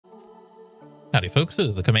Howdy folks, it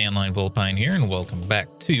is the Command Line Vulpine here, and welcome back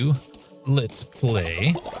to Let's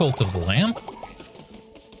Play Cult of the Lamb.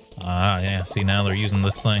 Ah, yeah, see now they're using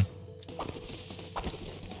this thing.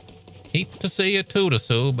 Hate to say I told us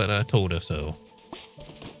so, but I told us so.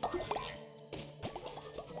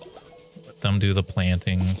 Let them do the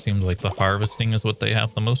planting. Seems like the harvesting is what they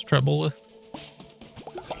have the most trouble with.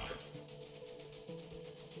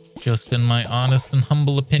 Just in my honest and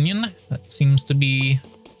humble opinion, that seems to be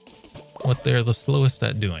what they're the slowest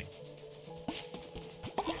at doing.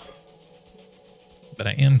 But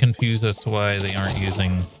I am confused as to why they aren't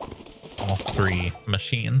using all three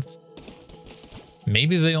machines.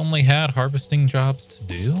 Maybe they only had harvesting jobs to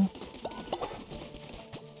do?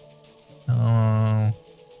 Oh,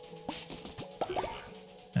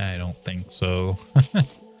 I don't think so.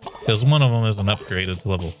 Because one of them isn't upgraded to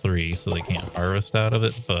level 3, so they can't harvest out of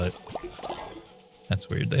it, but that's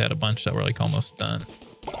weird. They had a bunch that were like almost done.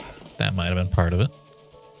 That might have been part of it.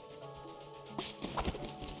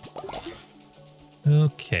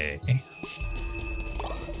 Okay.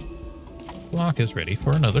 Block is ready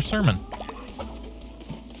for another sermon.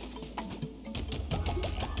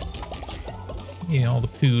 Yeah, all the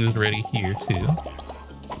poo is ready here too.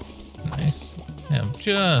 Nice. I have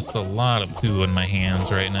just a lot of poo in my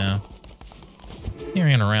hands right now.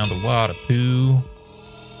 Carrying around a lot of poo.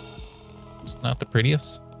 It's not the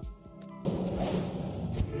prettiest.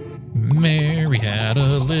 Mary had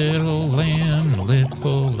a little lamb,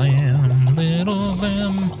 little lamb, little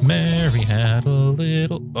lamb. Mary had a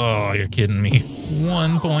little... Oh, you're kidding me.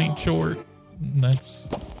 1 point short. That's...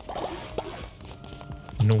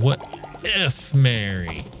 No, what if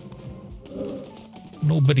Mary?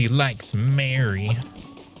 Nobody likes Mary.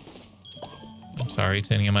 I'm sorry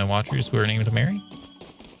to any of my watchers who are named Mary.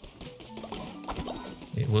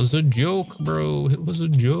 It was a joke, bro. It was a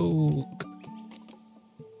joke.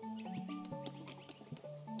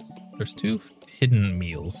 There's 2 hidden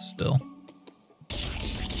meals still.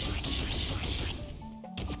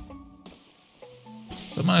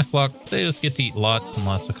 But my flock, they just get to eat lots and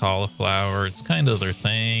lots of cauliflower. It's kind of their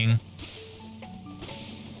thing.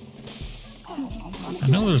 I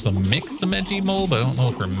know there's a mixed veggie mold, but I don't know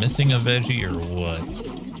if we're missing a veggie or what.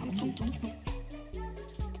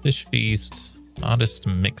 Fish feast, modest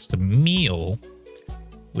mixed meal,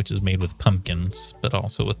 which is made with pumpkins, but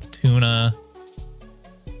also with tuna.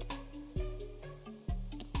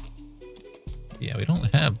 Yeah, we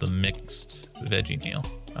don't have the mixed veggie meal.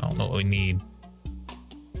 I don't know what we need.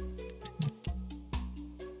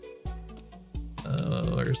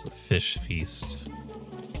 Where's the fish feast?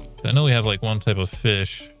 I know we have like one type of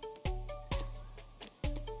fish.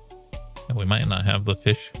 And we might not have the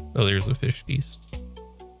fish. Oh, there's a fish feast.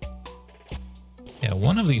 Yeah,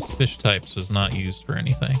 one of these fish types is not used for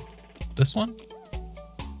anything. This one?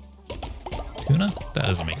 Tuna? That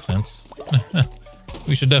doesn't make sense.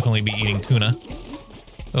 We should definitely be eating tuna.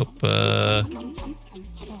 Oh, I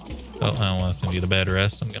don't want to send you to bed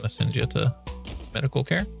rest. I'm going to send you to medical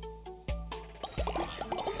care.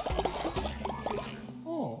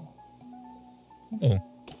 Oh.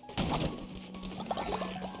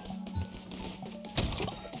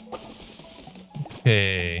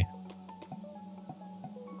 Okay.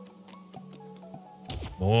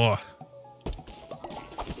 Oh.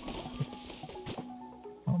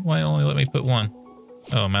 Why only let me put one?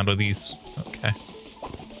 Oh, I'm out of these. Okay.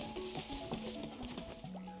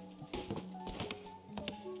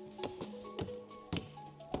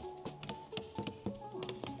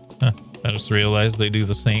 Huh. I just realized they do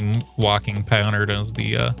the same walking pattern as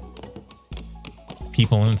the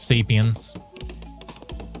people in Sapiens.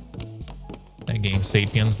 That game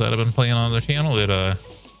Sapiens that I've been playing on the channel.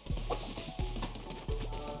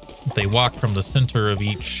 They walk from the center of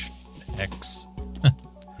each X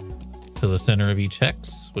to the center of each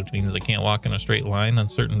hex, which means they can't walk in a straight line in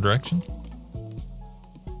certain directions.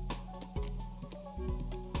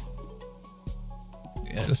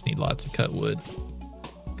 Yeah, I just need lots of cut wood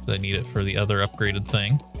because I need it for the other upgraded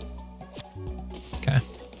thing. Okay.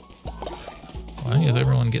 Why is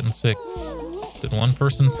everyone getting sick? Did one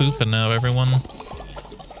person poop and now everyone...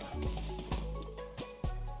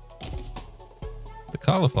 The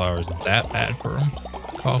cauliflower isn't that bad for them.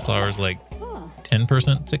 Cauliflower is like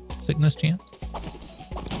 10% sickness chance.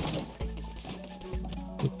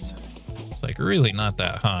 Oops. It's like really not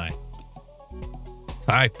that high.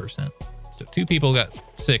 5%. So 2 people got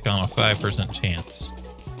sick on a 5% chance.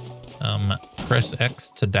 Press X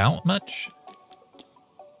to doubt much?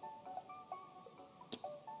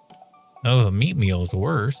 Oh, the meat meal is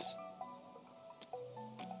worse.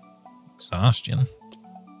 Exhaustion.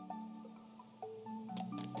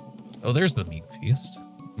 Oh, there's the meat feast.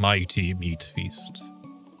 Mighty meat feast.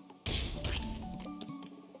 Do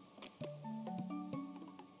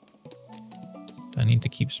I need to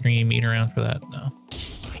keep stringing meat around for that? No.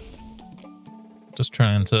 Just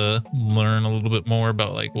trying to learn a little bit more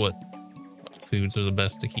about like what foods are the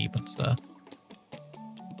best to keep and stuff.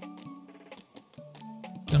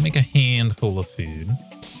 Gonna make a handful of food.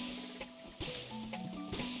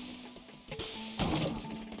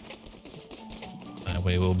 That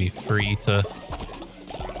way we'll be free to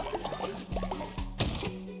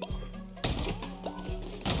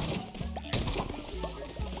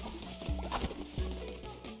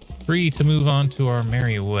move on to our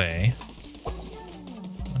merry way.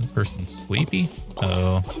 One person's sleepy.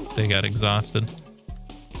 Oh, they got exhausted.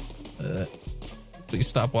 Please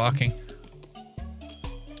stop walking.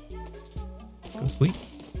 Go sleep.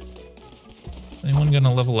 Anyone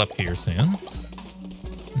gonna level up here soon?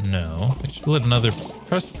 No. I should let another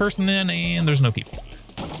person in, and there's no people.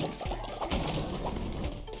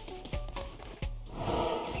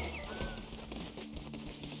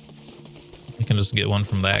 You can just get one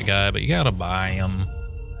from that guy, but you gotta buy him.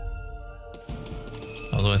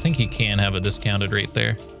 Although I think he can have a discounted rate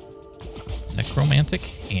there. Necromantic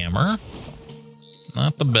hammer.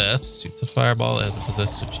 Not the best. Shoots a fireball that has a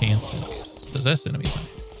possessive chance to possess enemies.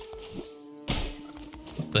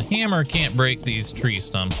 If the hammer can't break these tree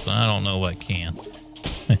stumps, then I don't know what can.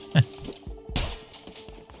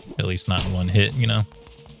 At least not in one hit, you know?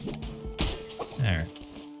 Alright.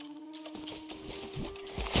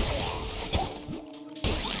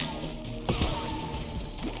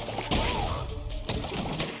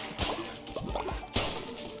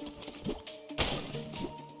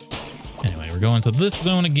 Anyway, we're going to this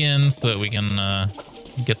zone again so that we can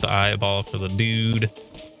get the eyeball for the dude.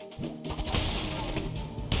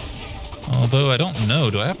 Although I don't know,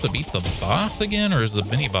 do I have to beat the boss again, or is the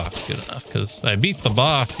mini boss good enough? Because I beat the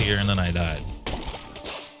boss here and then I died.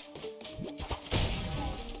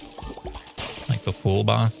 Like the full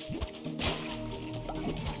boss.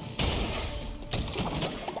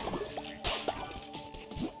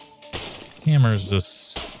 Hammer's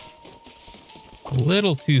just a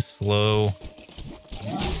little too slow.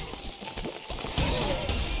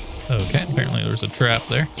 Okay, apparently there's a trap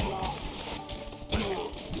there.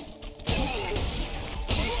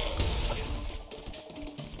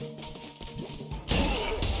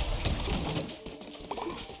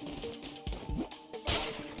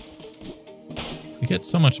 You get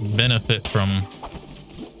so much benefit from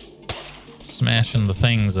smashing the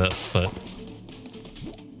things up, but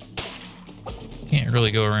can't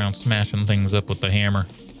really go around smashing things up with the hammer.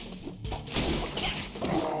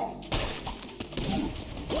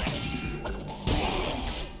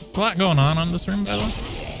 A lot going on this room, by the way.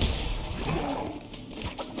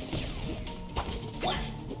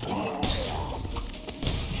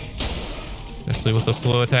 Especially with a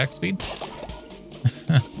slow attack speed.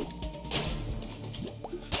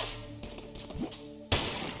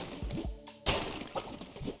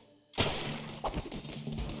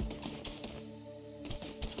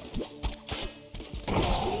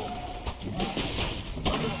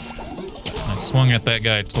 Swung at that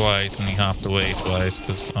guy twice and he hopped away twice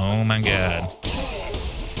because, oh my god.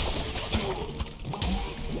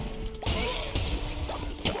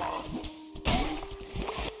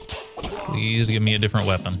 Please give me a different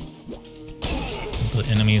weapon. The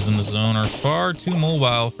enemies in the zone are far too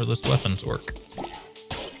mobile for this weapon to work.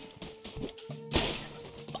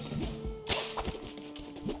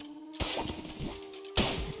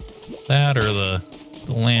 That or the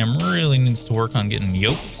lamb really needs to work on getting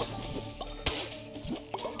yoked.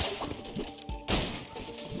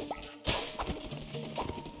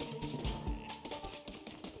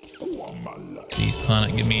 Please,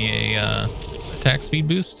 Planet, give me a attack speed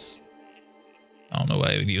boost. I don't know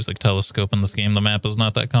why I would use like telescope in this game. The map is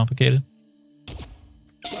not that complicated.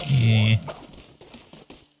 Yeah.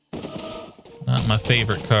 Not my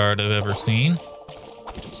favorite card I've ever seen.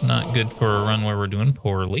 It's not good for a run where we're doing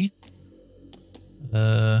poorly.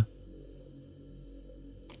 We'll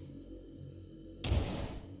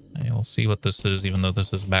see what this is, even though this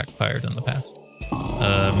has backfired in the past.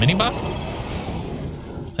 Mini boss?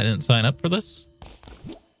 I didn't sign up for this.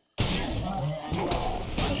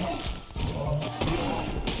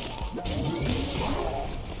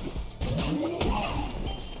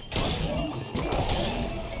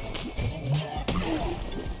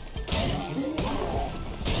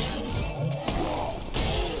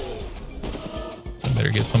 Better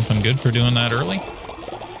get something good for doing that early.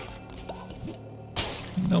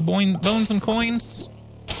 No bones and coins?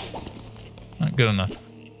 Not good enough.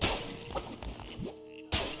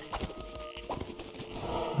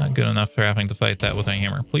 Not Not good enough for having to fight that with a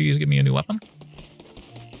hammer. Please give me a new weapon.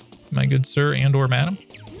 My good sir and or madam.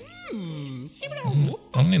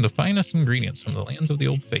 Only the finest ingredients from the lands of the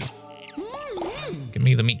old faith. Give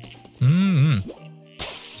me the meat.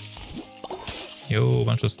 Yo,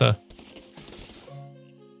 bunch of stuff.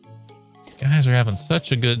 These guys are having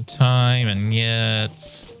such a good time, and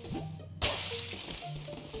yet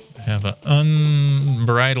I have an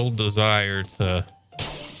unbridled desire to...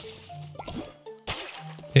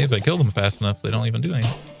 Hey, if I kill them fast enough, they don't even do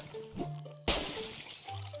anything.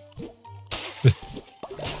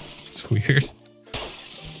 It's weird.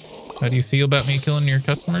 How do you feel about me killing your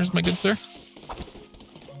customers, my good sir?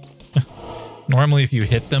 Normally, if you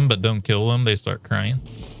hit them but don't kill them, they start crying.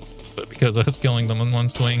 But because I was killing them in one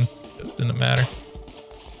swing, it didn't matter.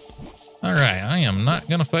 Alright, I am not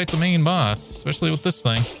gonna fight the main boss, especially with this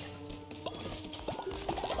thing.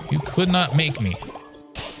 You could not make me.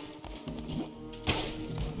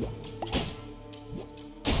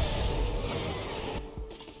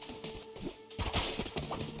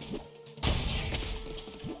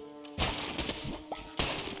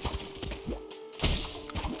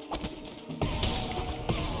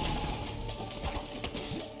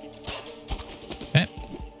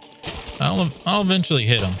 I'll eventually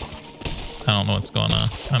hit him. I don't know what's going on.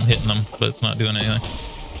 I'm hitting him, but it's not doing anything.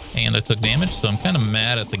 And I took damage, so I'm kind of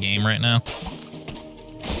mad at the game right now.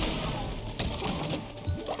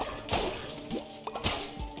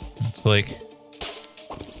 It's like,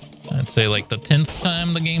 I'd say like the 10th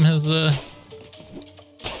time the game has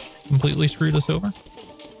completely screwed us over.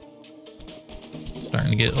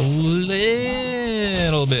 Starting to get a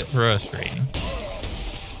little bit frustrating.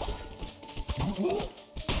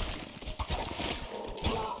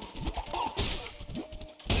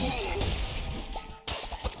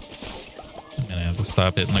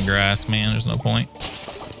 Stop hitting the grass, man. There's no point.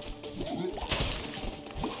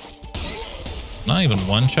 Not even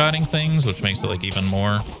one-shotting things, which makes it like even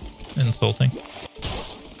more insulting.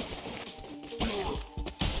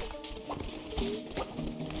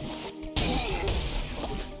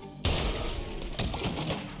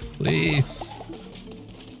 Please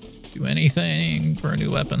do anything for a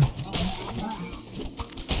new weapon.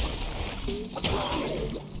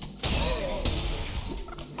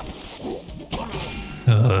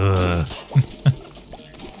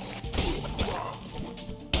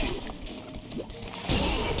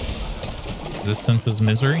 Resistance is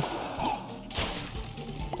misery.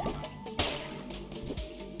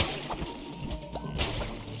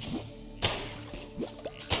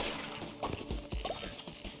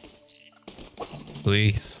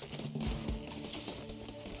 Please.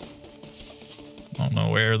 I don't know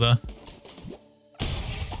where the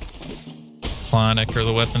Plonic or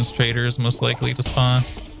the weapons trader is most likely to spawn.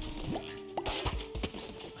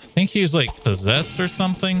 I think he's like possessed or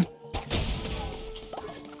something.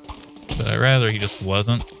 But I'd rather he just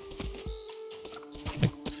wasn't.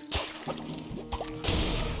 Like,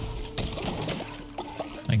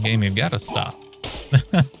 that game, you've got to stop.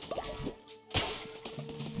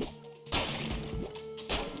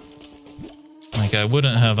 Like, I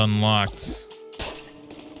wouldn't have unlocked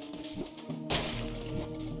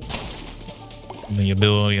the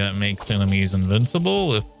ability that makes enemies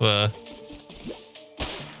invincible if I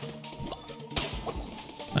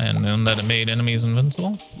hadn't known that it made enemies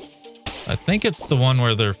invincible. I think it's the one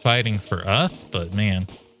where they're fighting for us, but man,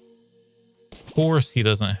 of course he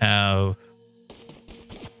doesn't have...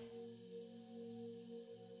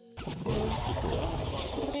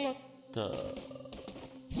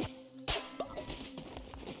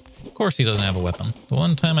 Of course he doesn't have a weapon. The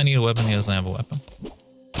one time I need a weapon, he doesn't have a weapon.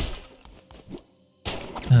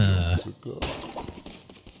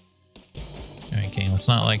 Alright, game. It's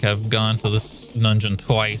not like I've gone to this dungeon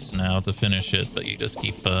twice now to finish it, but you just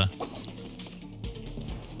keep...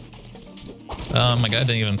 Oh my god,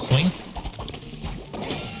 didn't even swing.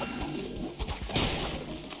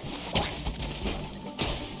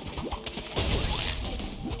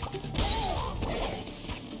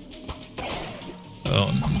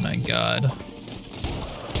 Oh my god.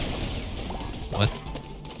 What?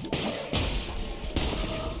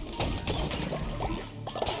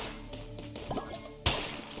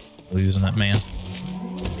 Losing it, man.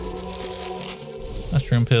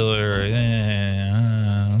 Mushroom pillar.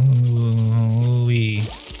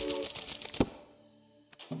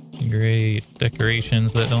 Great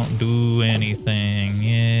decorations that don't do anything.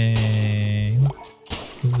 Yay.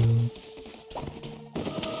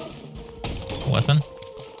 Weapon.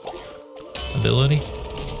 Ability.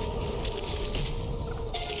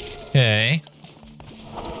 Okay.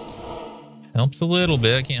 Helps a little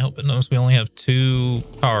bit. I can't help but notice we only have 2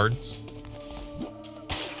 cards.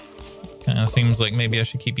 Now it seems like maybe I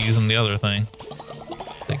should keep using the other thing.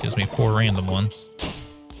 That gives me 4 random ones.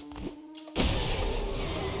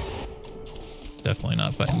 Definitely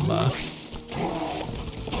not fighting the boss.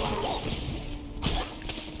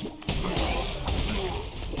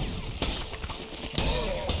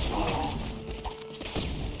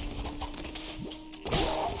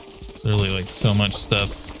 There's literally like so much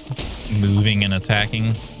stuff moving and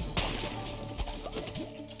attacking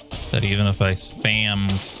that even if I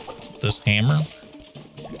spammed this hammer,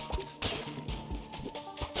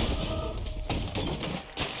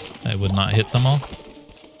 I would not hit them all.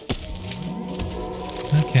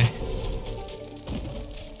 Okay.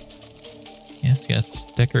 Yes, yes,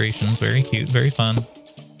 decorations, very cute, very fun.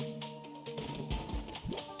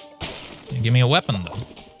 Give me a weapon though.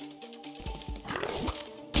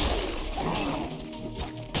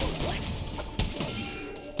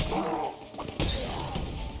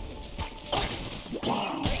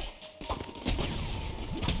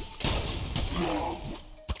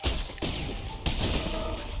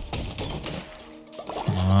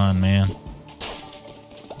 Come on, man.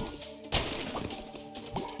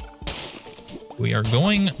 We are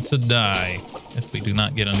going to die if we do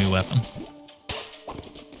not get a new weapon.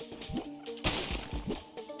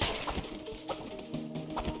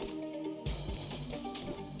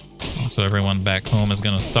 Also, everyone back home is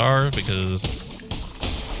going to starve because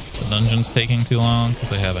the dungeon's taking too long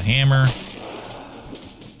because I have a hammer.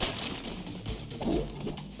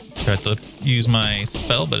 Tried to use my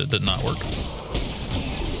spell, but it did not work.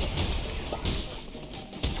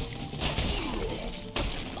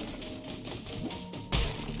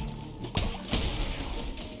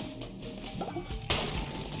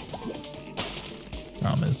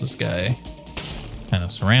 Problem is this guy kind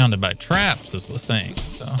of surrounded by traps is the thing,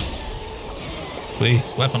 so...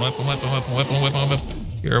 Please, weapon, weapon, weapon, weapon, weapon, weapon, weapon.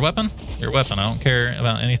 You're a weapon? You're a weapon. I don't care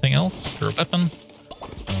about anything else. You're a weapon.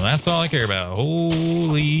 Well, that's all I care about.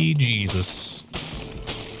 Holy Jesus.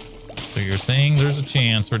 So you're saying there's a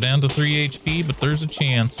chance. We're down to 3 HP, but there's a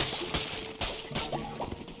chance.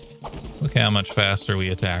 Look how much faster we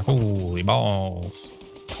attack. Holy balls.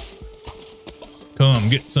 Come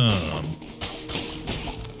get some.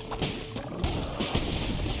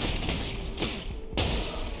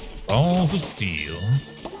 Balls of steel.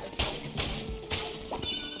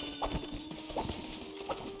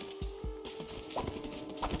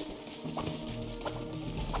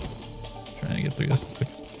 Trying to get through this quick.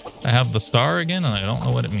 I have the star again, and I don't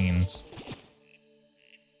know what it means.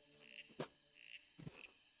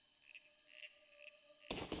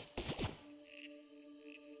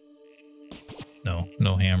 No,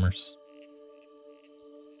 no hammers.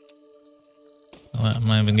 I'm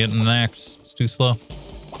not even getting the axe. It's too slow.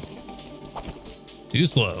 Too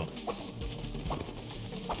slow.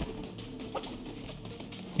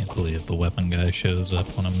 Can't believe the weapon guy shows up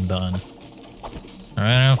when I'm done. Right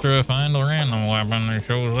after I find a random weapon, it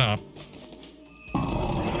shows up.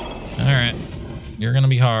 Alright. You're gonna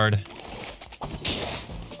be hard.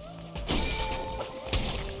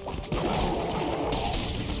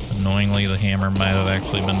 Annoyingly, the hammer might have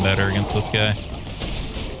actually been better against this guy.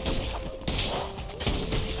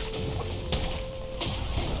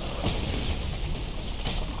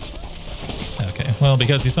 Well,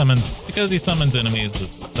 because he summons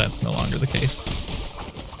enemies, that's no longer the case.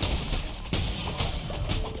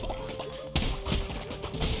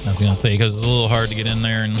 I was gonna say because it's a little hard to get in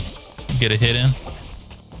there and get a hit in.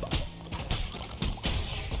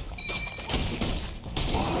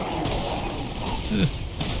 Ugh.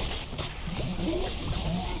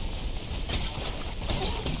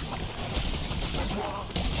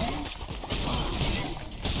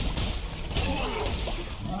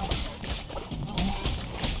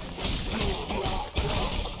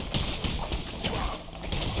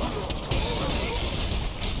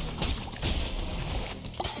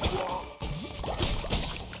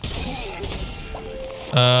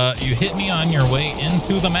 You hit me on your way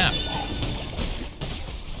into the map.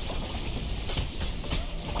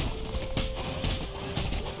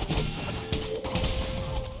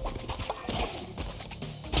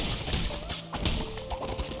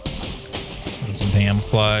 Those damn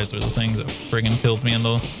flies are the things that friggin' killed me in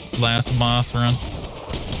the last boss run.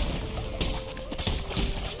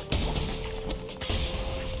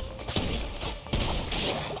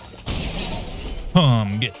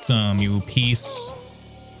 Come get some, you piece.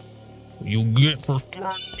 You get for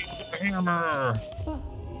throwing the hammer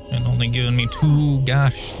and only giving me 2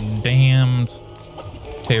 gosh damned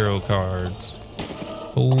tarot cards.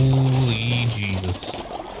 Holy Jesus.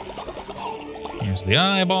 Here's the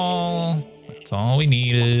eyeball. That's all we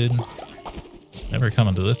needed. Never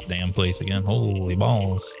coming to this damn place again. Holy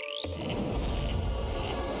balls.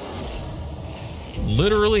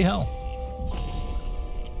 Literally hell.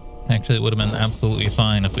 Actually, it would have been absolutely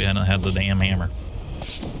fine if we hadn't had the damn hammer.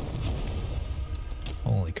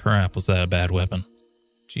 Holy crap, was that a bad weapon?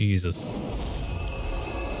 Jesus.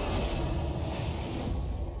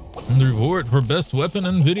 And the reward for best weapon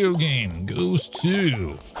in video game goes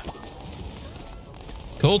to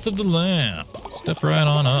Cult of the Lamb. Step right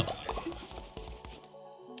on up.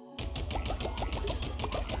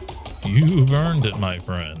 You've earned it, my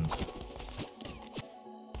friends.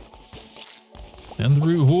 And the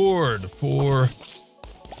reward for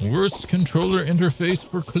worst controller interface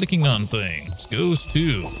for clicking on things goes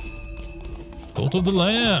to Cult of the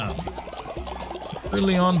Lamb.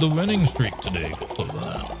 Really on the winning streak today, Cult of the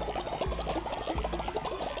Lamb.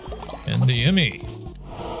 And the Emmy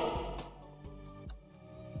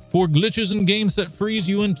for glitches in games that freeze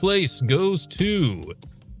you in place goes to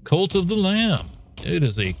Cult of the Lamb. It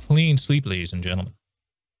is a clean sweep, ladies and gentlemen.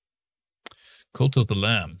 Cult of the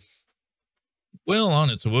Lamb, well on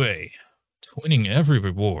its way to winning every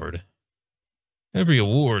reward, every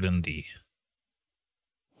award in the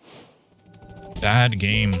Bad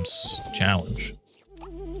Games Challenge.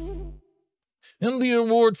 And the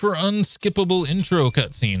award for unskippable intro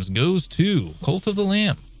cutscenes goes to Cult of the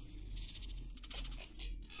Lamb.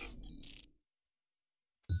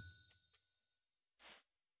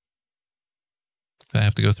 If I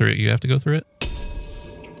have to go through it, you have to go through it?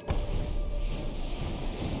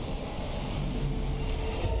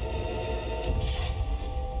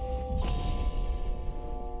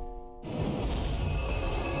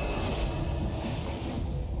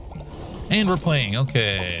 And we're playing,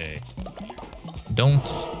 okay.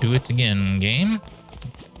 Don't do it again, game.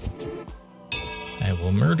 I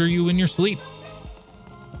will murder you in your sleep.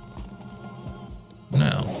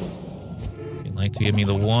 Now, you'd like to give me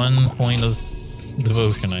the 1 point of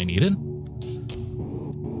devotion I needed.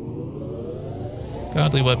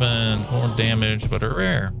 Godly weapons, more damage, but are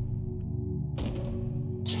rare.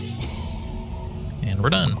 And we're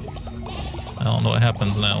done. I don't know what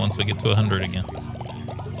happens now once we get to 100 again.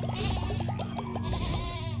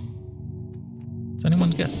 It's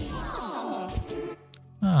anyone's guess.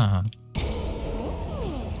 Ah.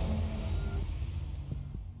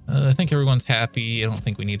 I think everyone's happy. I don't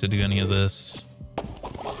think we need to do any of this.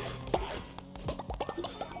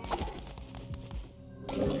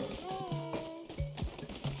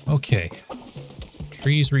 Okay.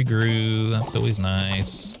 Trees regrew. That's always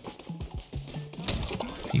nice.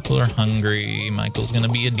 People are hungry. Michael's gonna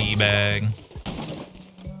be a D-bag.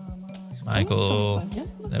 Michael,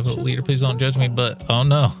 Devil leader, please don't judge me, but oh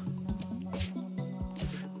no.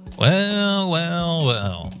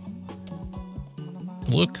 Well.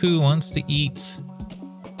 Look who wants to eat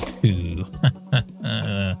who.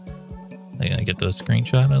 I gotta get the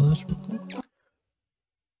screenshot of this real quick.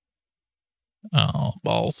 Oh,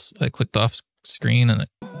 balls. I clicked off screen and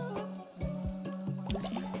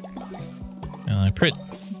I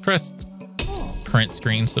pressed print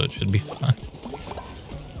screen, so it should be fine.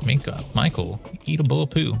 Michael, eat a bowl of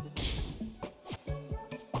poo.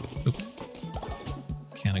 Oop.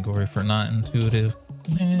 Category for not intuitive.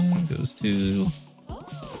 Goes to...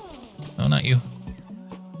 Oh, not you.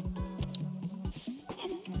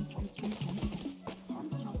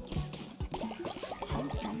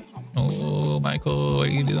 Oh, Michael, what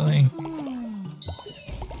are you doing?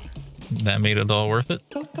 That made it all worth it?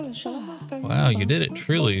 Wow, you did it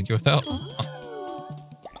truly without...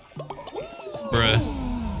 Bruh.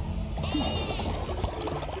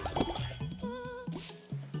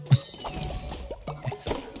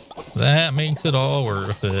 That makes it all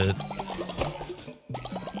worth it.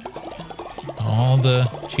 All the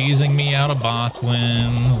cheesing me out of boss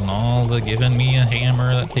wins and all the giving me a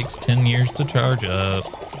hammer that takes 10 years to charge up.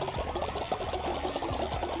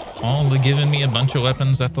 All the giving me a bunch of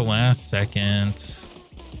weapons at the last second.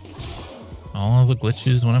 All the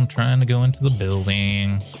glitches when I'm trying to go into the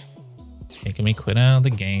building. Making me quit out of the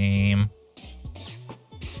game.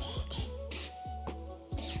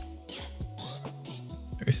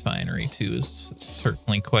 Refinery 2 is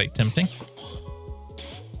certainly quite tempting.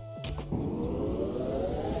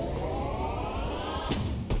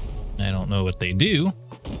 I don't know what they do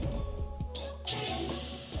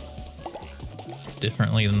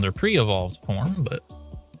differently than their pre-evolved form, but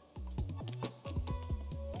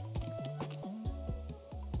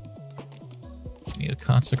need to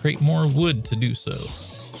consecrate more wood to do so.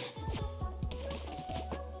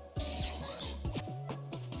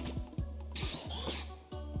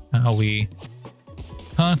 How we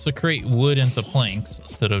consecrate wood into planks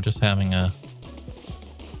instead of just having a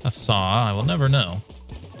saw, I will never know.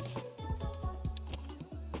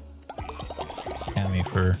 Academy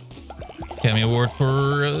for Academy Award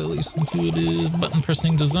for least intuitive button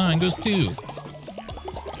pressing design goes to...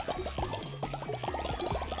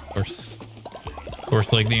 Of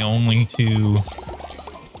course, like the only two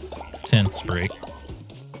tents break.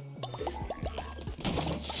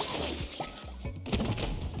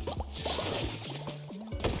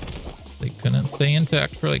 They couldn't stay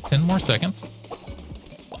intact for like 10 more seconds.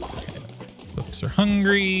 Okay. Folks are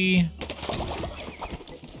hungry.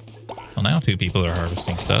 Well, now 2 people are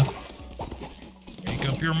harvesting stuff. Make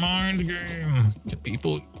up your mind, game. Can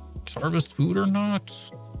people harvest food or not?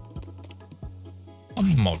 A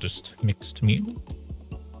modest mixed meal.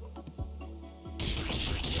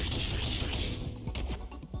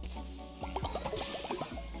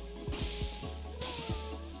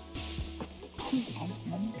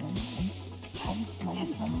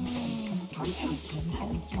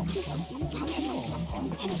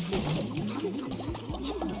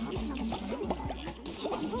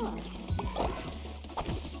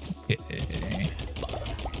 Okay.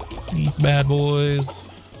 These bad boys.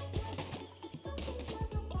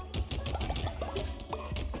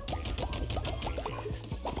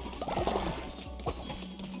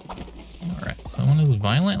 Alright, someone is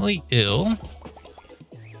violently ill.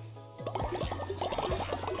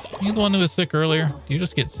 You the one who was sick earlier? Do you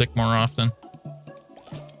just get sick more often?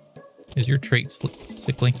 Is your trait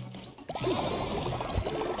sickly?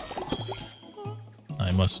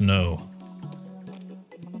 I must know.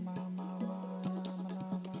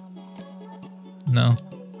 No.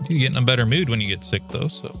 You get in a better mood when you get sick, though,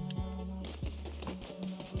 so.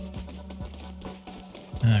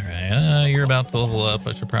 Alright, you're about to level up.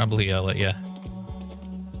 I should probably yell at you.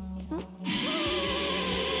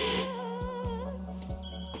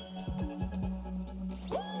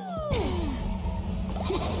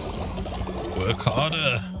 Work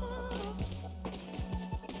harder.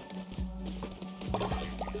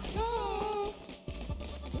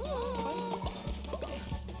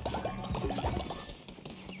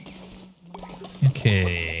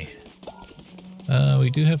 Okay. We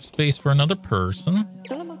do have space for another person.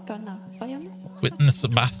 Witness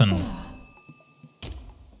Bathan.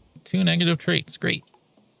 2 negative traits. Great.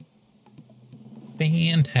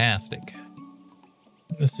 Fantastic.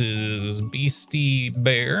 This is Beastie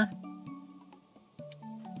Bear.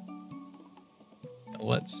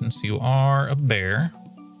 What, since you are a bear,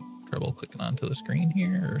 trouble clicking onto the screen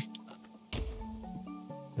here.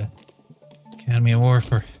 The Academy Award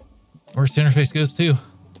for worst interface goes to.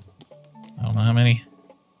 I don't know how many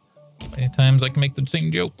times I can make the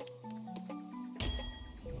same joke.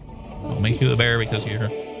 I'll make you a bear because you're a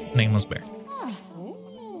nameless bear.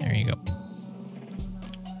 There you go.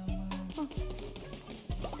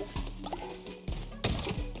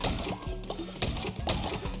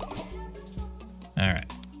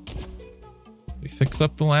 Alright. We fix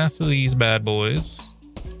up the last of these bad boys.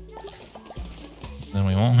 Then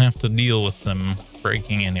we won't have to deal with them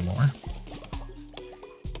breaking anymore.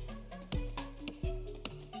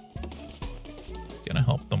 Gonna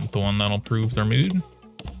help them with the one that'll improve their mood.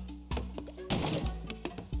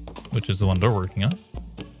 Which is the one they're working on.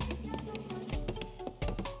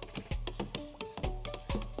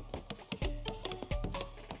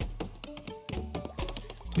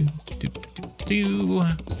 Do.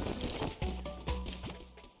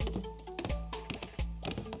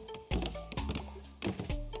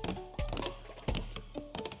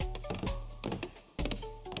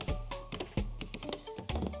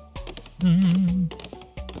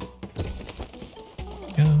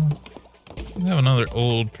 We have another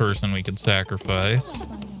old person we could sacrifice.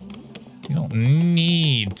 We don't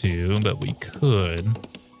need to, but we could.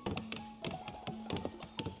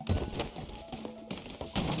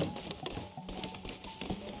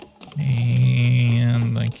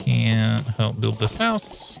 And I can't help build this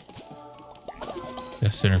house.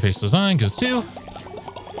 Best interface design goes to.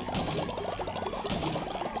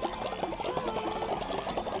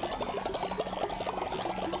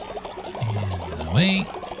 And wait.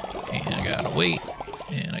 And I gotta wait.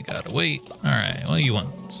 And I gotta wait. Alright, what do you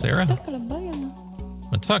want, Sarah?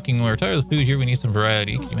 When talking, we're tired of the food here. We need some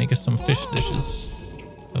variety. Can you make us some fish dishes?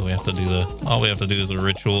 Oh, we have to do the... All we have to do is the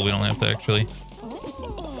ritual. We don't have to actually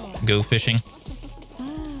go fishing.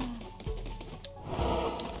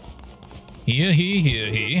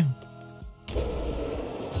 He.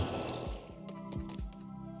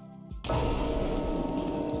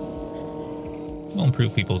 We'll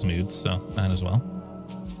improve people's moods, so might as well.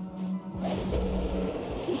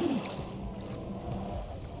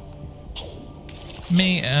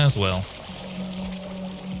 May as well.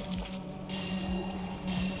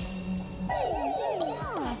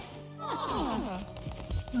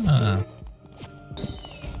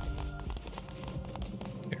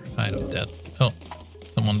 Tide of death. Oh,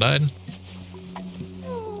 someone died.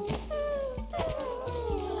 Oh.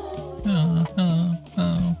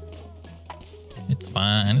 It's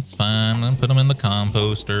fine, it's fine. I'm gonna put them in the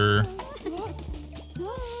composter.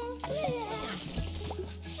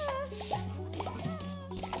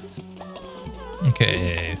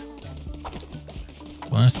 Okay.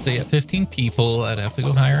 Want to stay at 15 people. I'd have to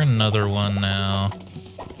go hire another one now.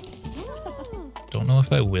 Don't know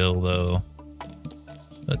if I will, though.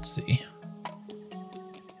 Let's see.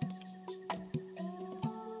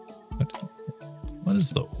 What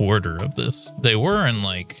is the order of this? They were in,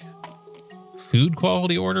 like, food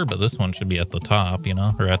quality order, but this one should be at the top, you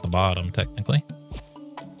know? Or at the bottom, technically.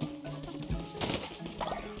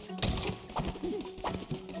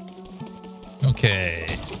 Okay.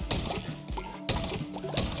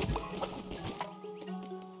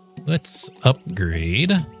 Let's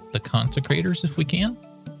upgrade the consecrators if we can.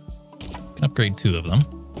 Can upgrade 2 of them.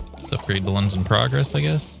 Let's upgrade the ones in progress, I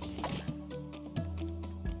guess.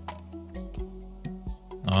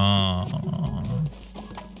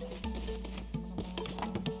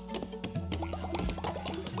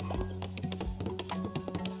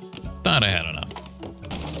 Thought I had enough.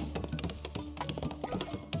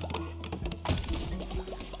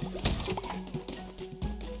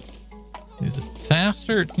 Is it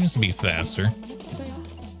faster? It seems to be faster.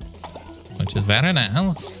 Which is very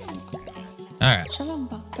nice. Alright.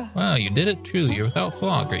 Wow, you did it truly. You're without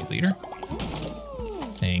flaw, great leader.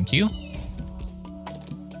 Thank you.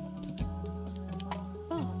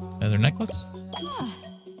 Feather necklace?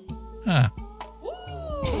 Ah.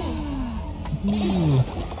 Ooh.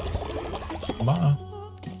 Bah.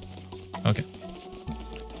 Okay.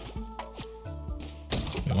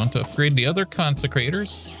 We want to upgrade the other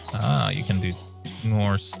consecrators. Ah, you can do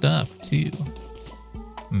more stuff too.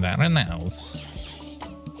 Very nice.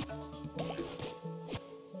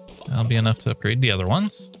 That'll be enough to upgrade the other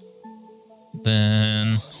ones.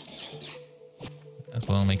 Then, as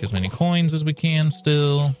well, make as many coins as we can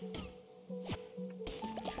still.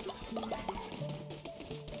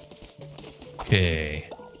 Okay.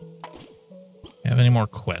 Have any more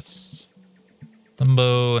quests?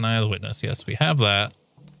 Limbo and Eye of the Witness. Yes, we have that.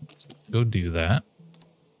 Go do that.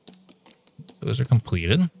 Those are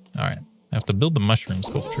completed. All right. I have to build the mushroom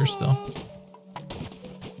sculpture still.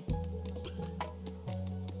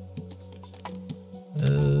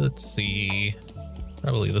 Let's see.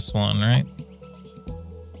 Probably this one, right?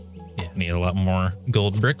 Yeah, need a lot more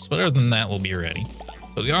gold bricks, but other than that, we'll be ready.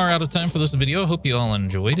 But we are out of time for this video. Hope you all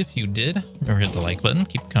enjoyed. If you did, remember hit the like button,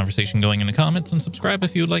 keep the conversation going in the comments, and subscribe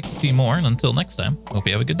if you would like to see more. And until next time, hope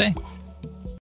you have a good day.